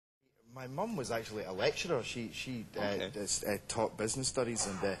My mum was actually a lecturer. She taught business studies,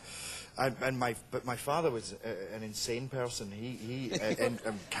 and my father was an insane person. He in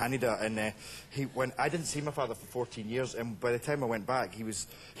Canada, and I didn't see my father for 14 years, and by the time I went back,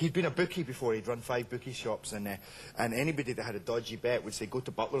 he'd been a bookie before. He'd run 5 bookie shops, and anybody that had a dodgy bet would say go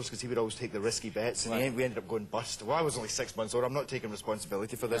to Butler's because he would always take the risky bets, and we ended up going bust. Well, I was only 6 months old. I'm not taking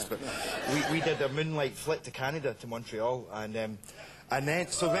responsibility for this, but we did a moonlight flight to Canada, to Montreal, and then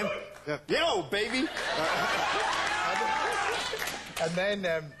yo, baby! And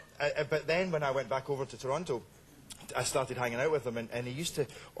then, but then when I went back over to Toronto, I started hanging out with him, and he used to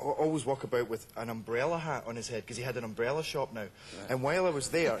always walk about with an umbrella hat on his head because he had an umbrella shop now. And while I was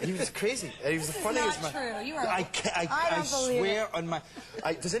there, he was crazy. He was the funniest man. True. You are. I swear on my.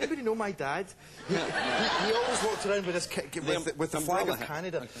 Does anybody know my dad? He always walked around with this with the flag of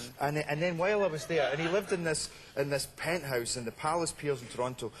Canada. Okay. And then while I was there, and he lived in this penthouse in the Palace Piers in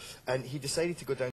Toronto, and he decided to go down